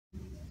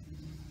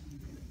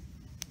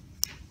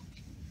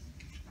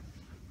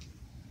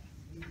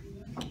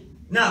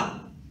Now,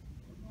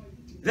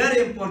 very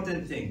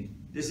important thing.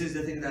 This is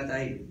the thing that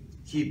I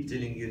keep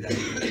telling you that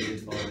you need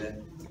it for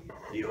the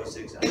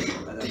 306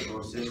 and other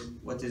courses.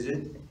 What is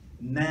it?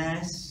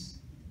 Mass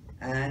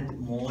and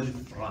mole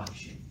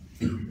fraction.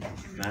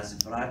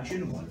 Mass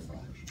fraction, mole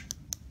fraction.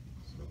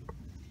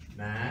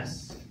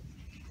 Mass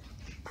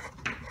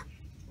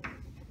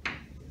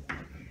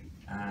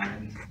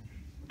and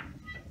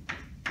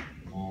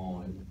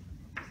mole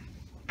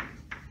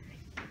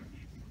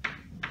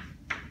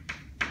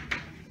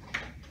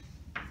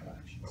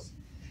fractions.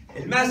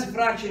 الماس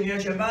فراكشن يا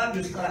شباب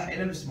يصطلح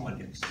الى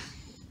بسمول اكس.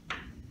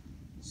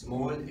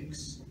 سمول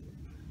اكس.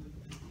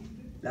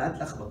 لا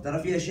تلخبط،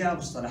 ترى في اشياء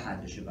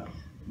مصطلحات يا شباب.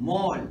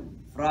 مول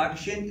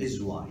fraction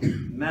is y.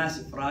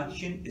 mass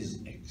fraction is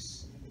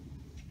x.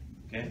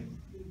 اوكي؟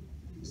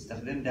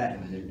 نستخدم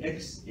دائما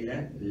الاكس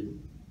الى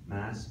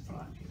الماس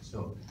fraction.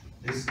 So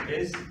this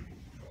is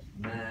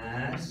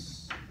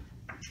mass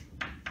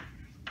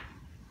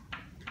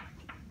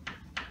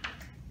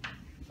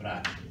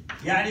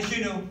fraction. يعني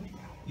شنو؟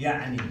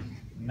 يعني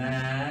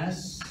mass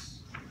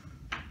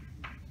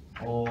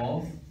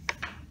of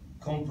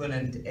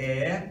component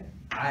A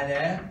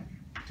على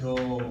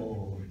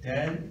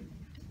total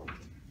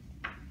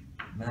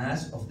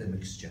mass of the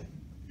mixture.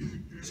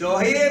 So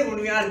here when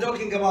we are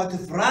talking about a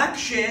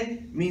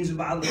fraction means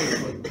بعض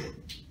الكل.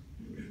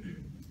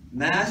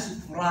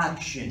 mass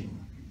fraction.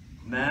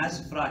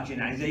 mass fraction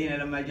يعني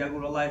زينا لما اجي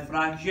اقول والله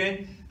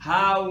fraction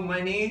how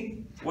many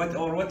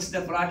what's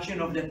the fraction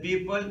of the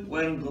people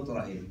وين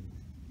القطرة هي؟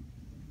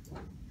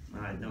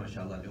 ما عندنا ما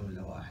شاء الله اليوم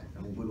الا واحد،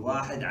 نقول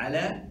 1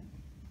 على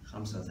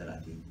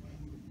 35.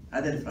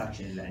 هذا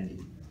الفراكشن اللي عندي.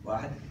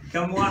 واحد،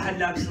 كم واحد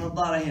لابس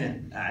نظارة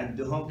هنا؟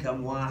 أعدهم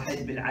كم واحد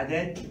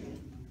بالعدد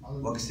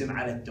واقسم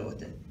على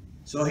التوتال.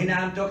 So هنا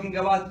I'm talking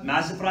about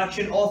mass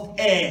fraction of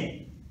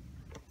A.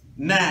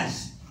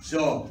 Mass.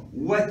 So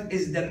what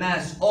is the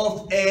mass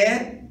of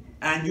A?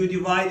 And you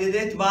divided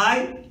it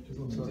by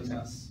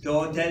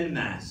total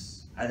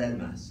mass. هذا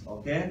الماس،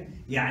 أوكي؟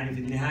 يعني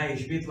في النهاية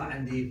إيش بيطلع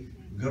عندي؟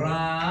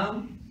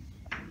 جرام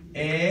A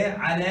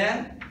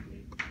على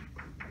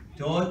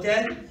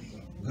total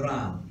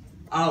جرام،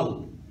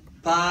 أو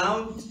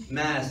باوند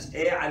ماس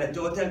A على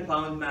توتال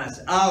باوند ماس،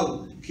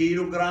 أو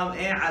كيلو جرام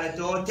A على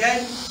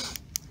توتال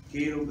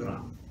كيلو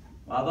جرام.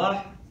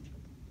 واضح؟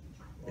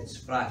 It's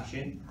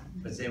fraction،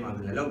 بس زي ما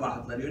قلنا لو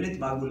بحط اليونت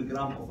بقول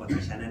جرام اوف وات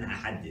عشان أنا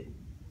أحدد،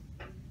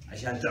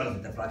 عشان تعرف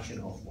أنت fraction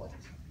of what.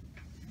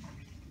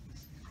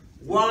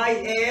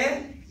 YA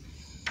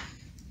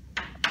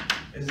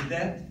is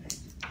the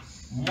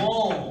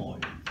mole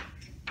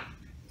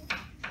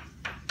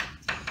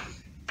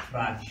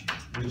fraction,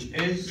 which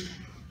is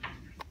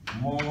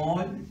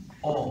mole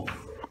of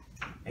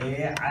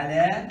A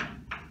على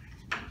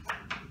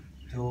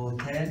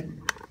total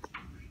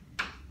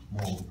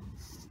mole.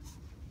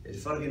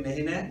 الفرق إن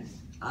هنا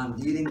I'm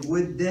dealing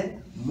with the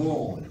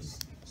moles,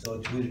 so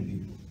it will be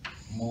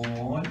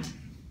mole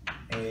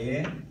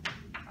A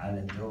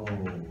على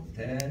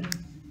total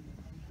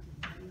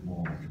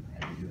mole.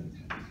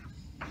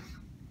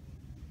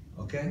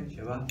 اوكي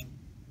شباب؟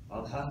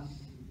 واضحة؟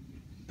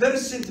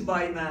 percent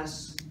by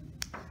mass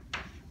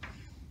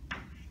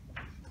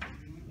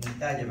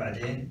نحتاجه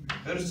بعدين.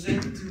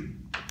 percent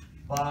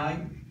by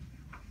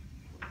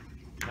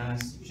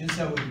mass شو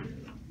نسوي؟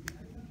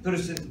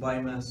 percent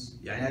by mass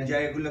يعني أنا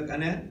جاي أقول لك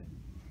أنا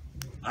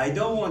I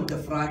don't want the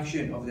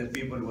fraction of the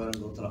people ولا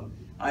القطرة.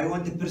 I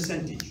want the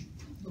percentage.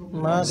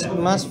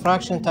 Mass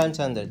fraction times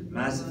 100.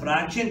 Mass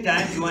fraction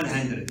times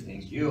 100.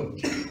 Thank you.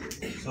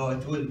 So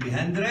it will be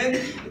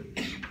 100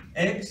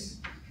 x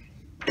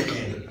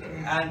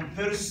and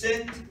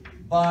percent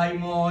by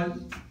mole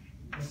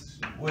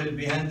will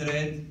be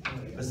 100.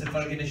 بس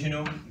الفرق هنا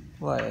شنو؟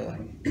 Why?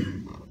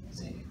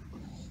 زين.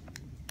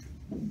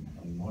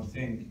 One more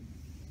thing.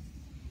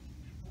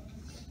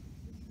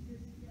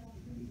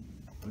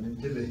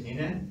 وننتبه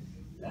هنا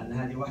لأن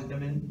هذه واحدة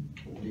من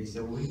اللي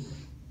يسوي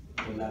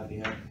ولا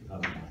فيها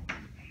غلطات.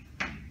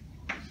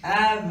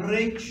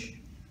 Average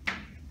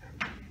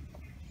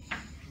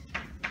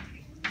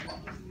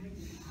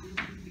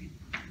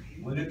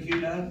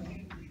molecular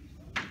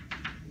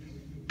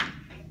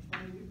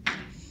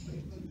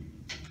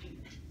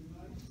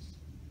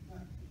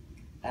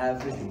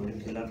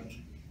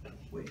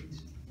weight.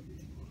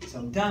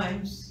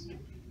 Sometimes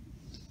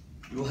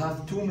you have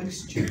two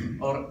mixture,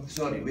 or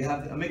sorry, we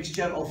have a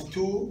mixture of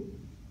two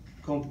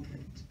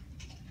components.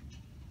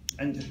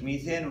 عندك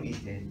ميثان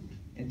وإيثان.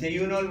 أنت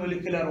you know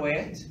molecular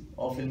weight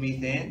of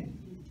الميثان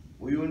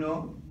و you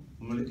know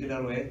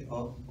molecular weight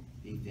of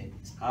ethane.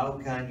 How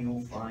can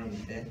you find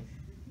the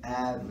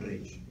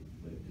average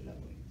molecular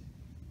weight?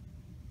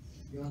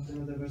 You want to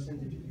know the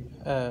percentage?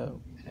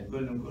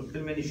 نقول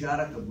كل من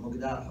يشارك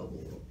بمقدار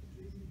حضوره.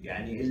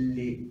 يعني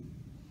اللي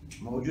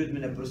موجود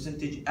من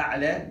البرسنتج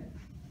أعلى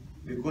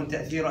بيكون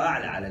تأثيره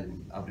أعلى على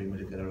الأبري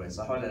موليكولار ويت،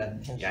 صح ولا لا؟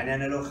 يعني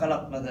أنا لو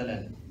خلط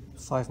مثلا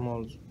 5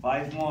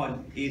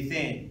 مول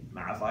إيثين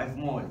مع 5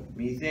 مول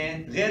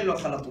ميثان غير لو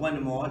خلط 1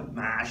 مول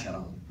مع 10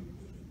 مول.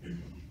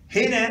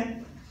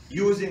 هنا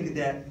using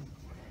the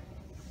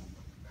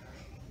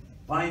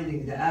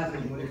finding the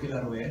average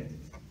molecular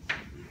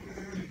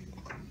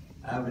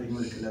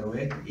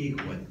weight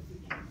equal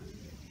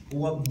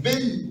هو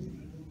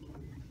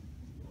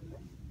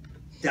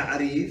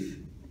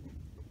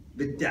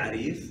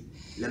بالتعريف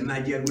لما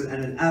اجي اقول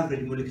انا الافريج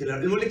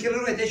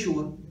المولكيولر ويت ايش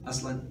هو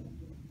اصلا؟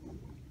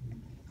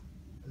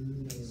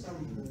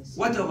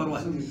 وات اوفر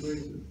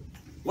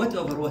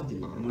وات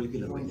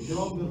المولكيولر ويت؟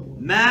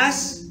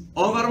 ماس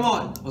اوفر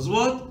مول،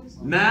 مضبوط؟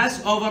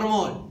 ماس اوفر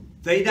مول.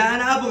 فاذا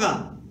انا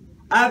ابغى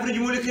افريج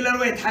مولكيولر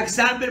ويت حق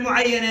سامبل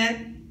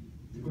معينه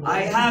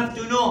I have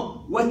to know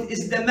what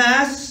is the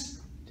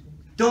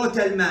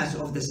total mass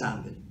of the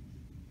sample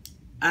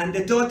and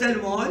the total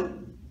mole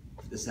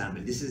of the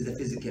sample. This is the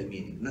physical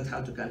meaning, not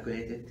how to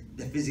calculate it,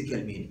 the physical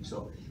meaning. So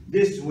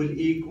this will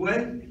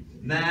equal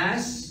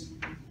mass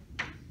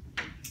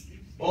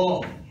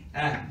of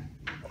a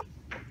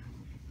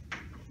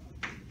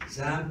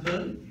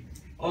sample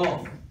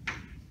of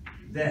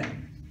the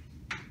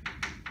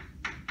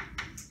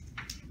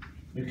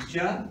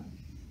mixture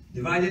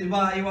divided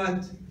by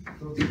what?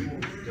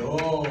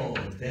 Total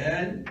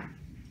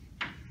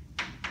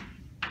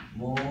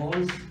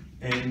moles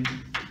in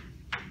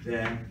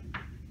the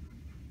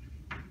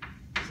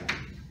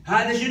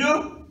هذا شنو؟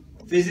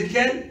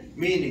 Physical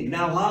meaning.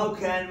 Now how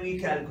can we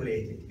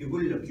calculate it?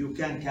 يقول لك you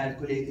can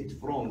calculate it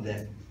from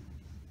the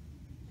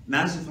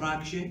mass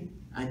fraction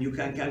and you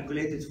can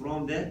calculate it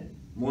from the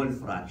mole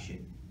fraction.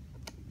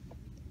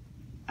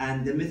 And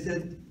the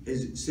method is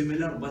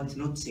similar but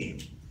not same.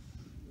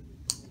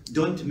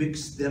 Don't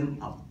mix them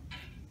up.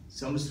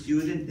 Some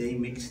students, they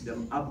mix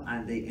them up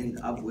and they end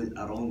up with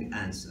a wrong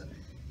answer.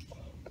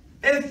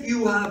 If you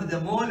have the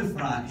mole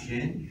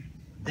fraction,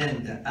 then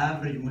the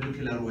average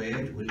molecular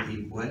weight will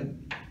equal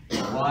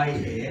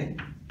YA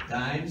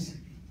times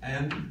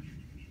M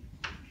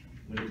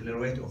molecular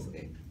weight of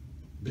A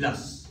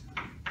plus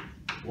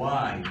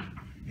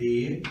YB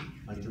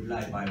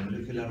multiplied by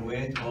molecular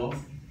weight of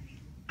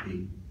B.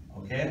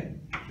 Okay?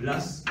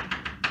 Plus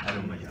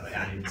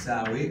يعني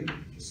تساوي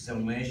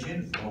summation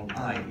from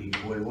I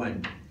equal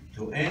 1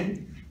 to N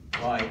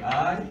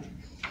YI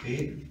في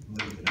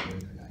molecular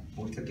weight.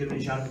 مو تفكرون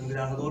يشاركوا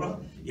بهذا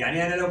الحضورة؟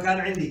 يعني أنا لو كان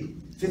عندي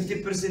 50%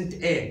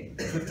 A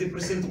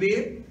 50% B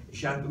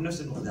يشاركوا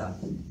بنفس المقدار،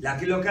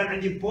 لكن لو كان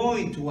عندي 0.1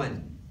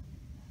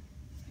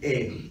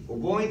 A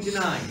و 0.9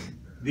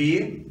 B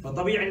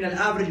فطبيعي ان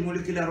الافريج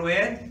molecular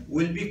weight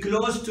will be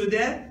close to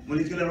the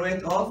molecular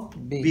weight of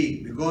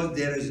B because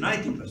there is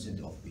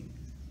 90% of B.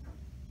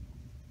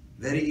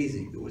 Very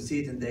easy. You will see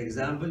it in the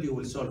example. You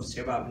will solve.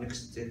 شباب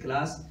next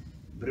class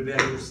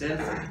prepare yourself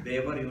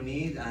paper you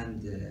need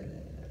and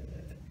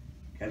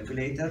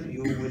calculator.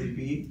 You will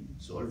be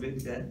solving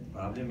the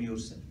problem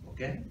yourself.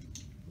 Okay?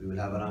 We will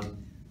have around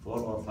 4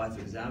 or 5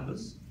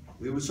 examples.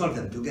 We will solve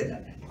them together.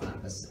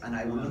 And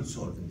I will not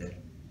solve in the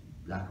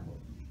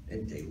blackboard.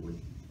 انت يقول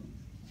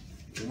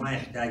وما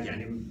يحتاج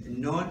يعني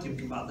النوت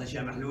يمكن بعض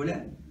الاشياء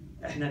محلوله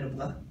احنا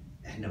نبغى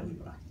احنا we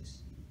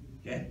practice.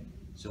 Okay?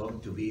 So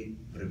to be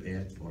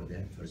prepared for the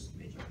first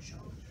major ان شاء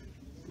الله.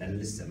 لان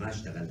لسه ما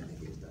اشتغلنا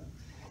كثير.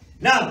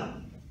 Now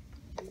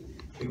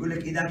يقول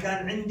لك اذا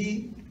كان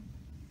عندي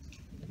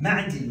ما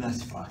عندي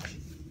الماس فراكشن،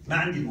 ما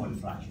عندي المول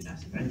فراكشن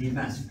اسف، عندي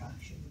الماس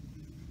فراكشن.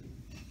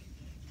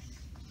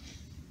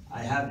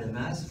 I have the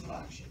mass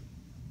fraction.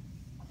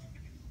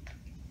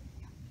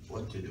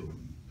 What to do?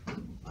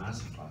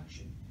 Mass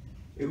fraction.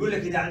 يقول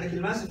لك إذا عندك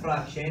الماس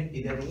fraction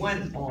إذا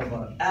 1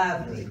 over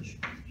average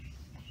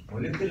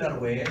molecular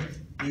weight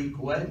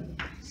equal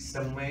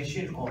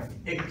summation of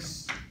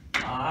x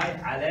I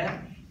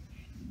على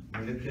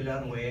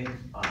molecular weight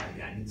I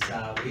يعني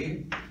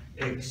تساوي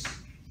x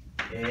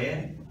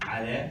A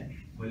على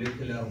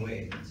molecular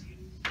weight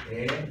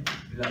A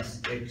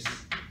plus x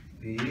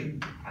B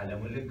على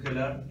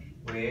molecular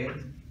weight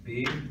B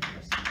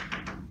plus.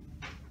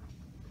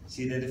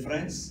 See the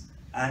difference?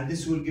 And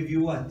this will give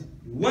you what?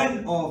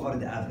 1 over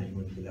the average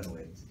molecular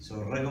weight. So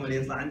الرقم اللي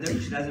يطلع عندك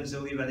ايش لازم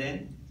تسويه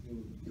بعدين؟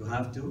 You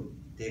have to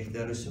take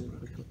the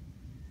reciprocal.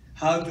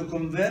 How to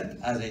convert?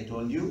 As I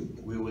told you,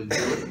 we will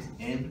do it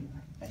in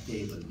a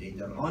table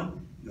later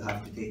on. You have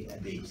to take a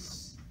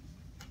base.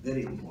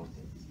 Very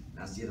important.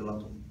 ناس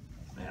يغلطوا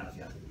ما يعرف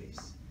ياخذ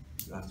base.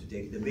 You have to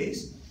take the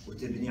base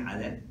وتبني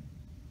على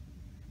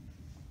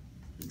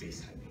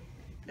البيس حقك.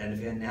 لأن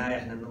في النهاية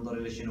احنا ننظر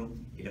إلى شنو؟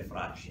 إلى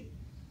fraction.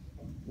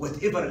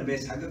 whatever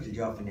البيس حقك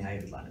الجواب في النهاية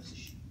يطلع نفس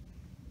الشيء.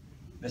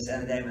 بس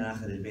أنا دائما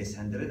آخذ البيس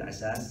 100 على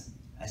أساس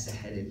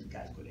أسهل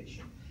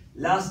الكالكوليشن.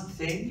 Last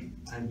thing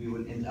and we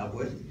will end up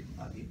with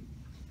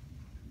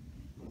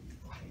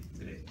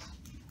great.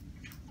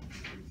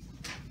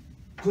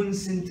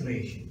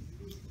 Concentration.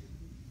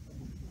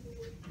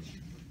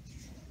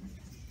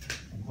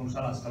 نكون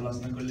خلاص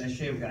خلصنا كل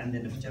هالشيء وقاعد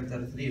عندنا في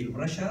chapter 3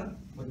 البريشر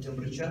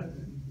والتمبريتشر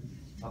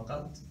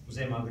فقط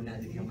وزي ما قلنا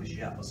هذه كم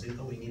أشياء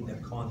بسيطة. We need the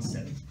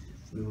concept.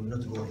 We will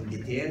not go in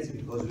details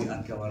because we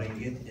are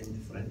covering it in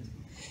different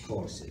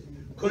courses.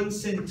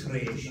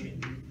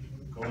 Concentration.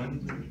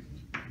 Concentration.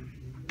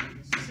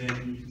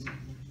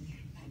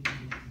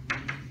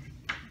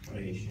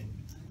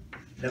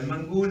 لما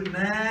نقول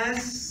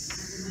mass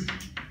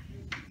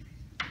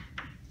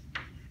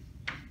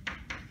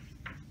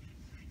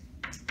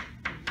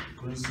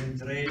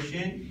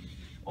concentration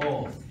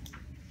of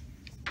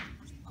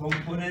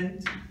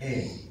component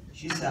A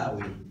شو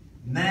يساوي؟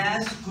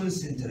 mass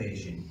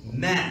concentration.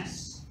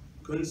 mass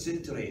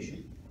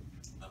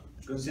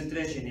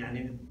concentration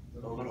يعني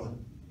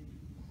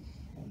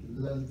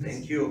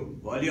thank you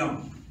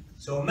volume.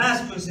 So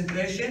mass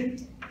concentration,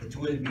 it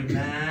will be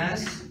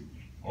mass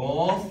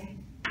of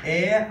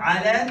A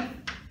على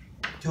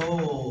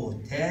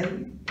total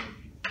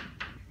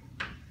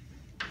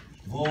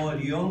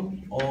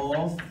volume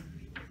of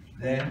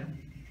the.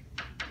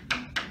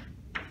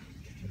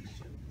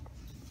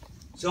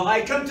 So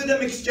I come to the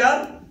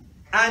mixture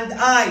and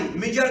I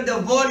measure the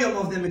volume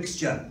of the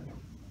mixture,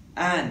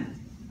 and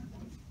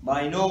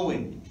by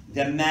knowing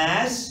the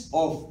mass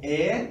of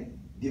A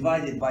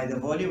divided by the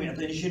volume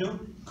يعطيني شنو؟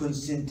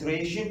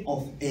 concentration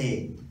of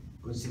A.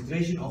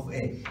 concentration of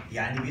A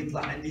يعني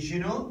بيطلع عندي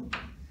شنو؟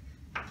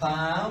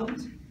 pound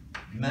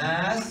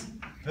mass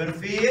per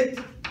feet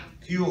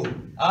cube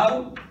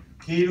أو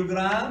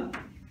كيلوغرام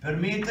per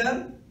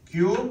meter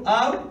cube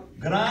أو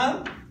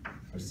جرام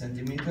per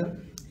centimeter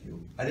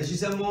cube. هذا شو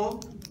يسموه؟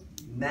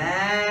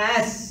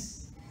 mass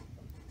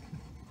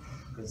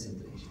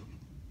concentration.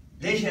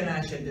 ليش أنا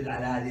أشدد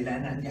على هذه؟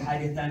 لأن عندي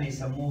حاجة ثانية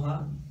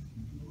يسموها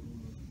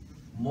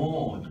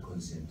mode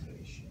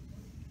concentration.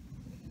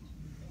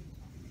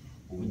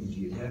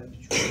 ونجي لها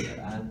بتشوف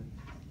الآن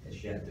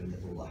أشياء تبدأ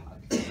توضح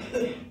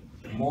أكثر.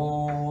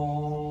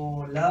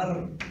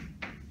 molar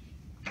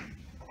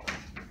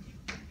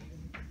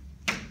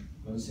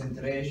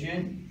concentration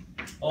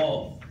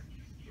of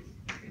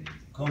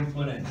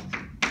component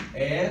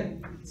A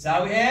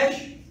تساوي ايش؟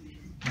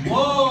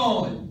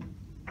 mole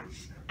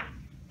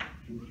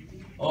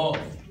of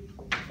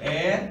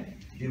A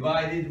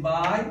divided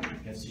by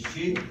نفس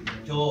الشيء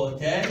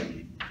total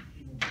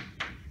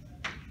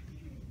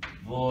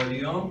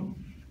volume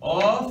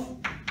of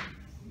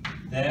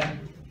the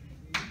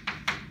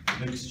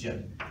mixture.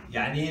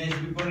 يعني هنا ايش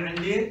بيكون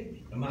عندي؟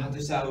 لما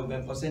حتساوي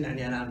بين قوسين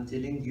يعني انا I'm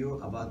telling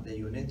you about the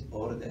unit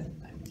or the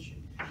dimension.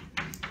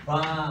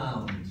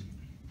 pound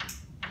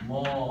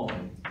mole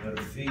per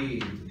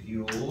feet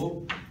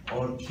cube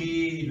or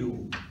kilo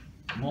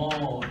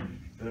mole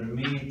per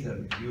meter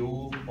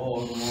cube or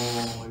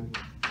mole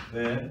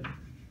per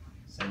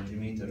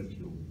centimeter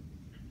cube.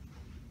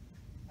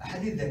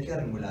 أحد يتذكر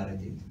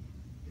المولاريتي؟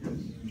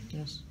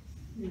 Yes.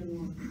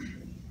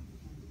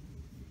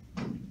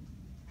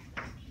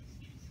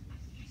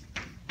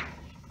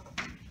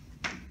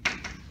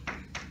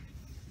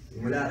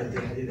 المولاريتي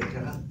أحد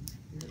يتذكرها؟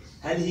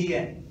 هل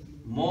هي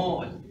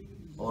mole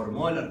or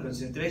molar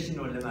concentration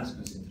ولا mass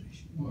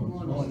concentration؟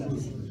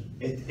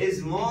 It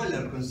is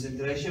molar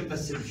concentration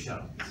بس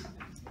بشرط.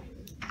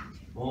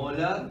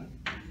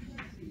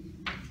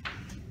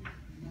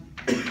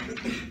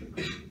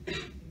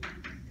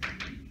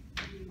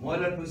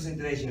 molar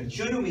concentration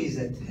شنو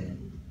ميزتها؟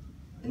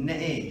 إن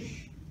إيش؟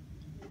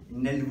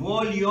 إن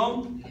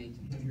الفوليوم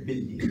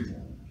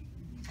بالليتر.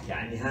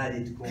 يعني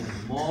هذه تكون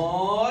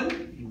مول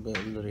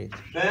بير.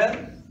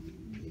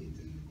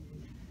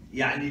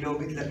 يعني لو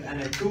قلت لك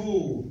أنا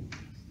 2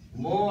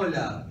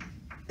 molar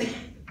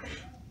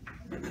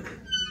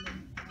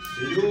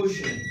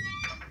solution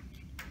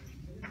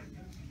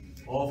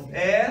of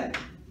air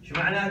شو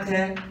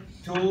معناتها؟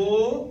 2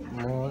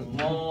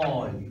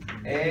 mol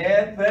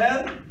air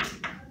per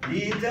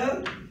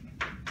liter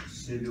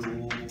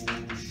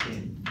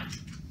solution.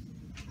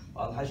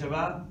 واضحة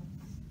شباب؟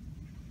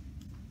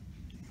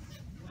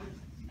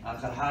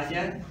 آخر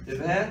حاجة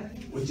انتبه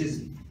which is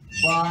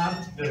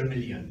part per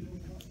million.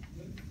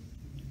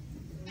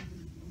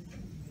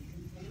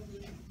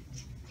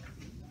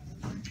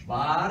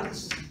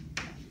 parts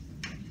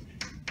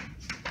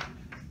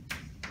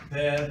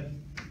per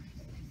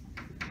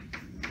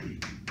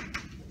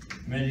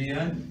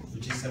million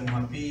which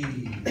يسموها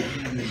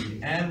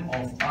PM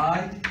of I.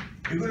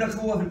 يقول لك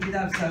هو في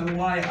الكتاب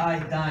يساوي YI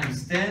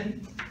times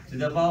 10 to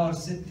the power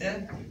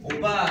 6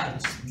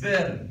 وبارتس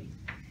per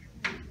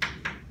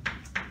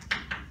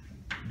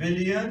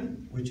billion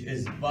which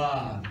is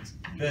part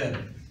per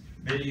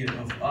billion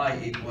of I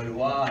equal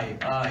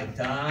YI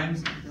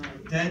times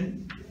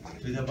 10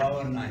 to the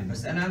power 9.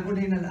 بس انا اقول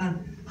هنا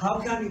الان how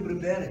can you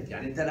prepare it؟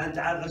 يعني انت الان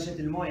تعال رشه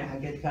المويه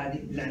حقتك هذه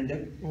اللي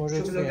عندك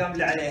شوف الارقام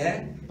اللي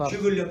عليها شو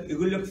يقول لك؟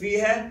 يقول لك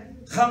فيها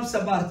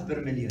 5 بارت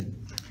بير مليون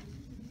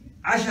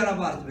 10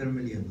 بارت بير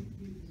مليون.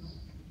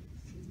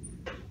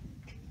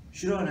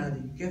 شلون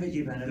هذه؟ كيف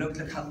اجيب انا؟ لو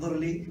قلت لك حضر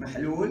لي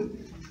محلول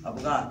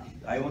ابغاك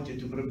I want you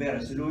to prepare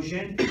a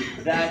solution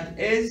that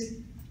is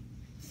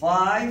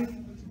 5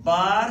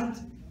 بارت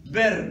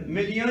بير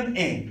مليون A.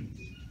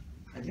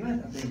 انت ما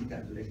تعطيني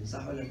كالكوليشن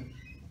صح ولا لا؟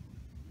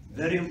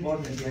 very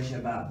important يا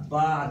شباب.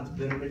 بارت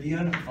بير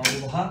مليون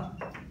احفظوها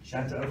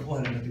عشان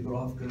تعرفوها لما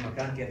تقروها في كل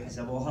مكان كيف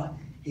حسبوها.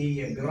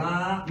 هي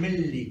جرام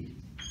ملي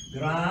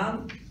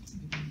جرام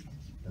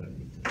بير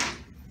لتر.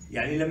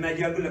 يعني لما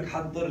اجي اقول لك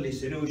حضر لي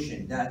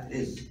solution that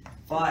is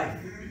 5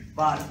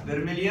 بارت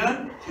بير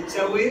مليون شو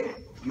تسوي؟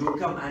 you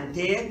come and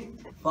take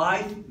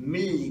 5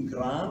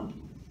 milligram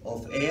of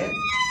air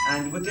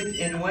and put it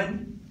in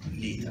 1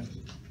 liter.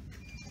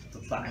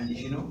 يطلع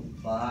عندي شنو؟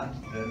 بارت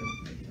بير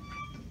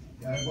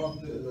يعني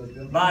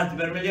بارت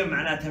بير مليون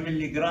معناتها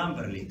ملي جرام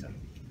بر لتر.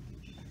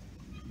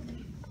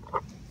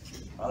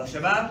 هذا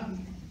شباب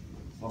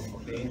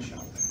موفقين ان شاء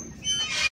الله.